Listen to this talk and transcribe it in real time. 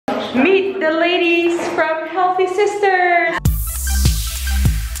Meet the ladies from Healthy Sisters.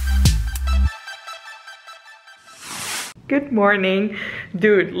 Good morning.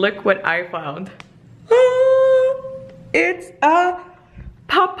 Dude, look what I found. It's a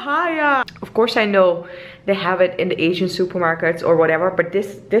papaya. Of course I know they have it in the Asian supermarkets or whatever, but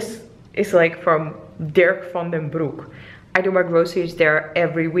this is like from Dirk van den Broek. I do my groceries there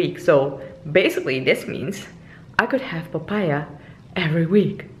every week, so basically this means I could have papaya every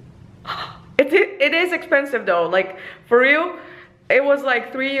week. It is expensive though, like for real, it was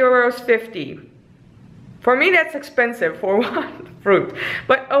like €3.50. For me that's expensive for one fruit,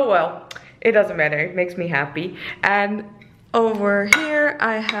 but oh well, it doesn't matter, it makes me happy. And over here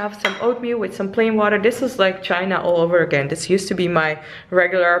I have some oatmeal with some plain water. This is like China all over again. This used to be my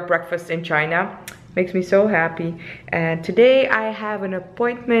regular breakfast in China. Makes me so happy. And today I have an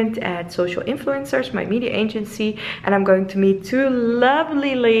appointment at Social Influencers, my media agency, and I'm going to meet two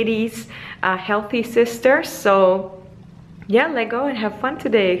lovely ladies, Healthy Sisters. So yeah, let's go and have fun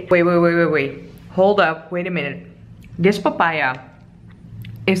today. Wait. Hold up, wait a minute. This papaya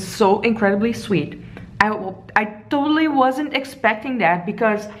is so incredibly sweet. I totally wasn't expecting that,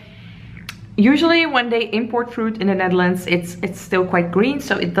 because usually when they import fruit in the Netherlands, it's still quite green,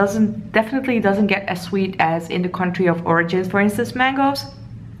 so it definitely doesn't get as sweet as in the country of origin. For instance, mangoes.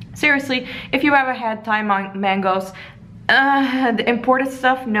 Seriously, if you ever had Thai mangoes, the imported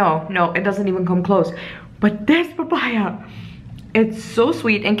stuff, no, it doesn't even come close. But this papaya, it's so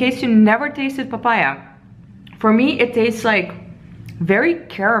sweet. In case you never tasted papaya, for me it tastes like very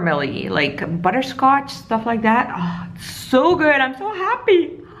caramelly, like butterscotch, stuff like that. Oh, it's so good. I'm so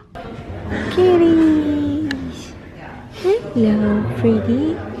happy. Kitties. Hello,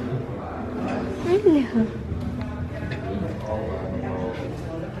 pretty. Hello.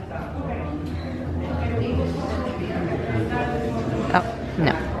 Oh,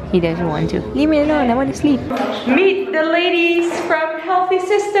 no. He doesn't want to. Leave me alone, I want to sleep. Meet the ladies from Healthy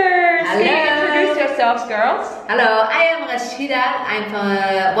Sisters. Hello. Can you introduce yourselves, girls? Hello, I am Rashida. I'm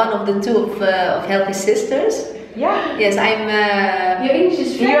one of the two of Healthy Sisters. Yeah. Yes, I'm. Your English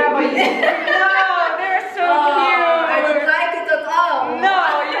is very good. No, they're so cute. I don't like it at all. No,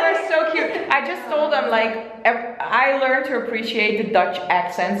 you are so cute. I just told them, like, I learned to appreciate the Dutch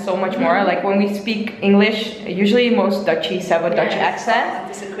accent so much more. Like when we speak English, usually most Dutchies have a Dutch accent.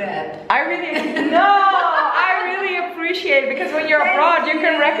 It's a crab. I really appreciate it, because when you're abroad, you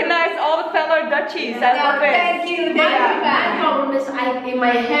can recognize all the fellow Dutchies. I love it. Thank you. My problem is in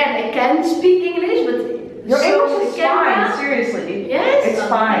my head I can speak English, but your English is fine, seriously. Yes? It's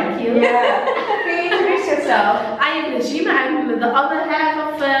fine. Thank you. Yeah. Can you introduce yourself? I am Najima. I'm the other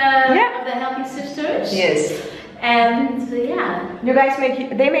half of the Healthy Sisters. Yes. And yeah. You guys make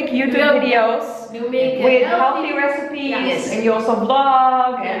YouTube videos You make with healthy recipes, Yes. and you also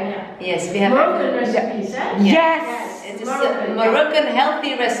vlog. Yeah. Yes, we have. Moroccan recipes, eh? Yes. It is Moroccan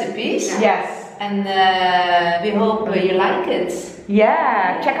healthy recipes. Yes. And we hope you like it.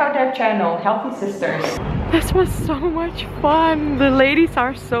 Yeah, check out their channel, Healthy Sisters. This was so much fun. The ladies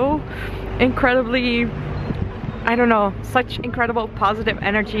are so incredibly, I don't know, such incredible positive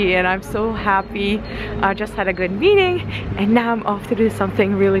energy, and I'm so happy. I just had a good meeting and now I'm off to do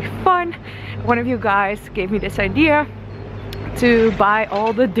something really fun. One of you guys gave me this idea to buy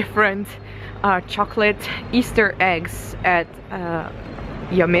all the different chocolate Easter eggs at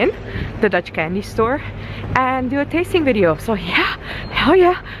Yamin, the Dutch candy store, and do a tasting video. So yeah, hell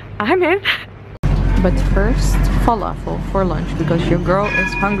yeah, I'm in. But first, falafel for lunch, because your girl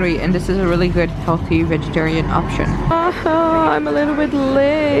is hungry and this is a really good healthy vegetarian option. I'm a little bit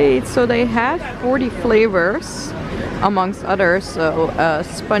late. So they had 40 flavors amongst others, so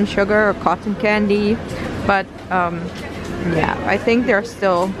spun sugar or cotton candy, but yeah, I think there's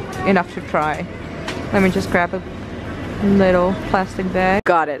still enough to try. Let me just grab a little plastic bag.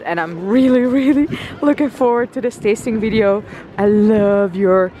 Got it, and I'm really looking forward to this tasting video. I love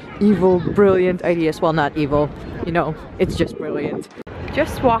your evil, brilliant ideas. Well, not evil, you know, it's just brilliant.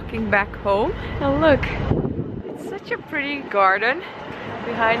 Just walking back home, and look, it's such a pretty garden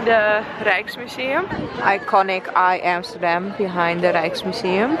behind the Rijksmuseum. Iconic Amsterdam behind the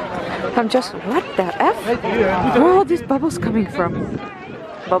Rijksmuseum. I'm just, what the F? Where are all these bubbles coming from?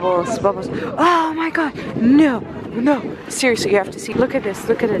 Bubbles. Oh my god, no, seriously, you have to see. Look at this,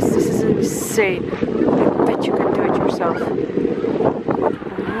 this is insane. I bet you can do it yourself.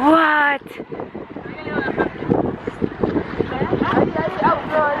 What?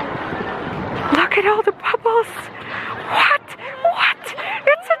 Look at all the bubbles. What?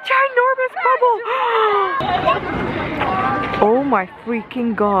 It's a ginormous bubble. Oh my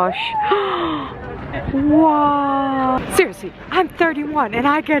freaking gosh. Wow. Seriously, I'm 31 and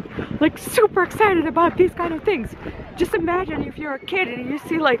I get like super excited about these kind of things. Just imagine if you're a kid and you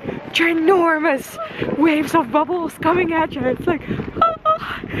see like ginormous waves of bubbles coming at you. It's like, oh,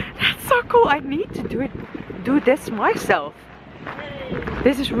 that's so cool. I need to do this myself.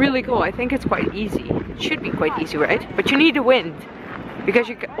 This is really cool. I think it's quite easy. It should be quite easy, right? But you need the wind because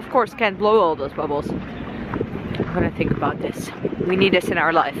you of course can't blow all those bubbles. I'm gonna think about this. We need this in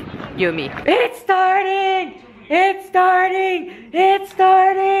our life, you and me. It's starting! It's starting! It's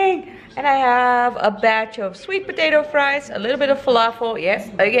starting! And I have a batch of sweet potato fries, a little bit of falafel, yes,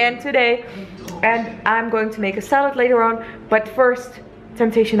 again today. And I'm going to make a salad later on. But first,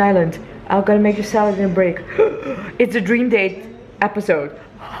 Temptation Island. I'm gonna make the salad in a break. It's a dream date episode.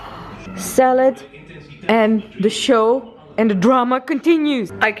 Salad and the show and the drama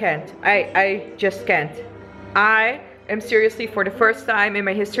continues. I can't. I just can't. I am seriously, for the first time in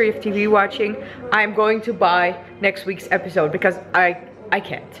my history of TV watching, I'm going to buy next week's episode because I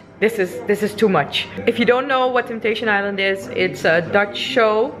can't. This is too much. If you don't know what Temptation Island is, it's a Dutch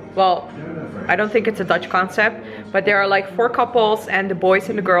show. Well, I don't think it's a Dutch concept, but there are like 4 couples and the boys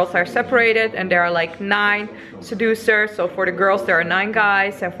and the girls are separated, and there are like 9 seducers. So for the girls there are 9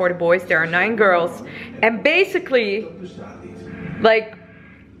 guys, and for the boys there are 9 girls. And basically, like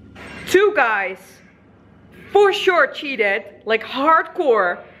 2 guys for sure cheated, like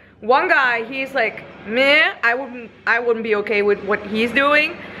hardcore. One guy, he's like, meh, I wouldn't be okay with what he's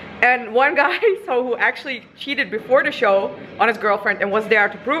doing. And one guy, so who actually cheated before the show on his girlfriend and was there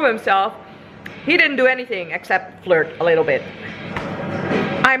to prove himself, he didn't do anything except flirt a little bit.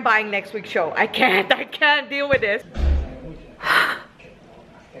 I'm buying next week's show. I can't deal with this.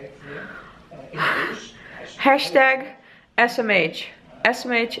 Hashtag SMH.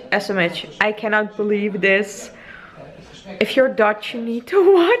 SMH, SMH. I cannot believe this. If you're Dutch, you need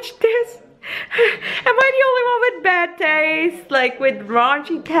to watch this. Am I the only one with bad taste? Like with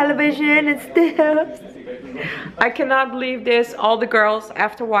raunchy television and stuff? I cannot believe this. All the girls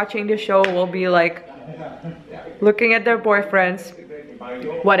after watching the show will be like looking at their boyfriends.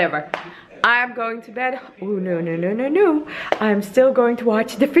 Whatever. I'm going to bed. Oh no. I'm still going to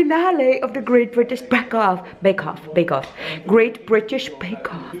watch the finale of the Great British Bake Off. Great British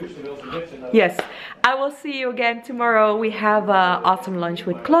Bake Off. Yes, I will see you again tomorrow. We have an awesome lunch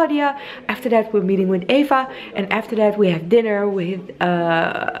with Claudia. After that we're meeting with Eva. And after that we have dinner with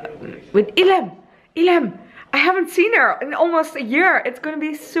Ilem. I haven't seen her in almost a year. It's gonna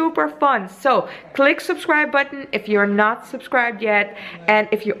be super fun. So click subscribe button if you're not subscribed yet. And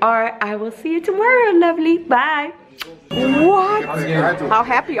if you are, I will see you tomorrow, lovely. Bye. What? How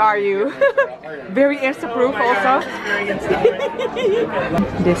happy are you? Very Insta proof also.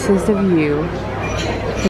 This is the view.